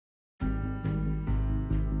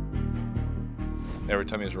every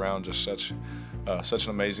time he was around, just such an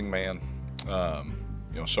amazing man.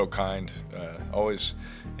 You know, so kind. Always,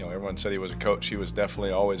 you know, everyone said he was a coach. He was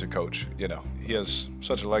definitely always a coach. You know, he has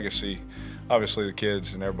such a legacy. Obviously, the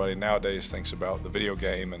kids and everybody nowadays thinks about the video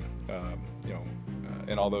game and you know,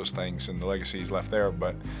 and all those things and the legacy he's left there.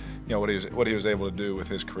 But you know, what he was able to do with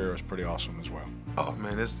his career is pretty awesome as well. Oh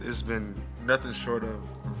man, it's been nothing short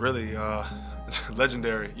of really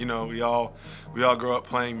legendary. You know, we all grew up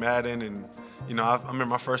playing Madden, and you know, I remember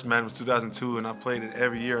my first Madden was 2002, and I played it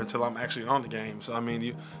every year until I'm actually on the game. So I mean,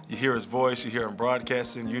 you hear his voice, you hear him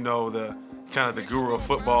broadcasting, you know the kind of the guru of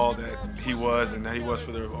football that he was and that he was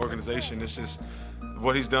for the organization. It's just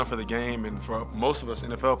what he's done for the game, and for most of us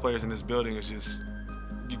NFL players in this building is just,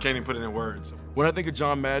 you can't even put it in words. When I think of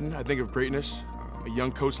John Madden, I think of greatness. A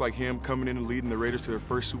young coach like him coming in and leading the Raiders to their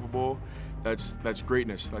first Super Bowl, that's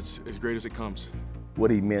greatness. That's as great as it comes.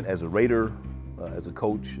 What he meant as a Raider, as a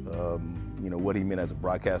coach, you know, what he meant as a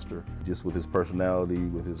broadcaster, just with his personality,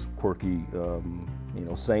 with his quirky, you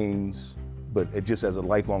know, sayings. But just as a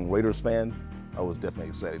lifelong Raiders fan, I was definitely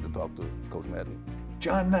excited to talk to Coach Madden.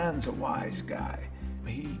 John Madden's a wise guy.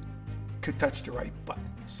 He could touch the right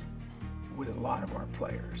buttons with a lot of our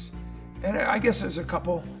players. And I guess there's a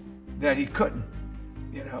couple that he couldn't,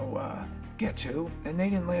 you know, get to, and they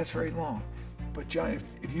didn't last very long. But John,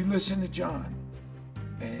 if you listen to John,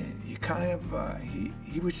 and you kind of,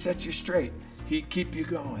 he would set you straight. He'd keep you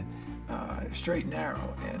going, straight and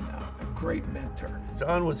narrow, and a great mentor.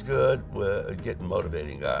 John was good with getting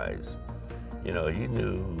motivating guys. You know, he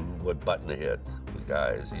knew what button to hit with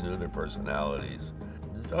guys. He knew their personalities.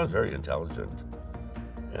 John's very intelligent,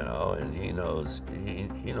 you know, and he knows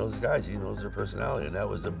guys. He knows their personality, and that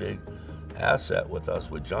was a big asset with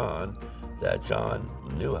us with John. That John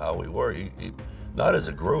knew how we were. He not as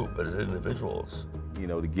a group, but as individuals. You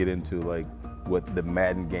know, to get into like what the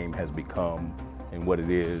Madden game has become and what it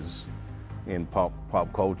is in pop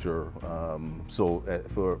culture. So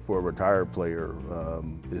for a retired player,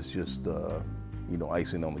 it's just you know,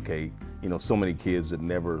 icing on the cake. You know, so many kids that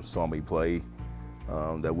never saw me play,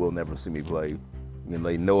 that will never see me play, you know,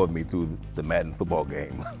 they know of me through the Madden football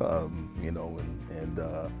game. You know, and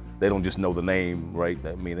they don't just know the name, right?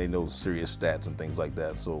 I mean, they know serious stats and things like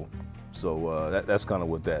that. So that's kind of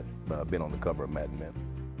what that been on the cover of Madden meant.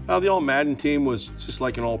 Now, the All-Madden team was just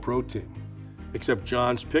like an All-Pro team, except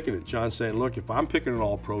John's picking it. John's saying, look, if I'm picking an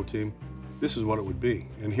All-Pro team, this is what it would be,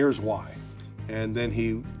 and here's why. And then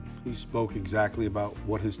he spoke exactly about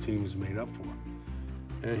what his team is made up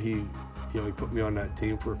for. And he put me on that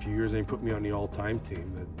team for a few years, and he put me on the all-time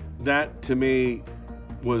team. That to me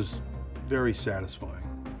was very satisfying,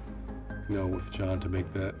 you know, with John to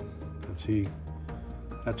make that.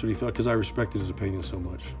 That's what he thought, because I respected his opinion so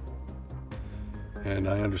much. And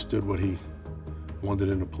I understood what he wanted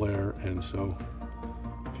in a player, and so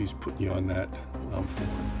if he's putting you on that, I'm for it.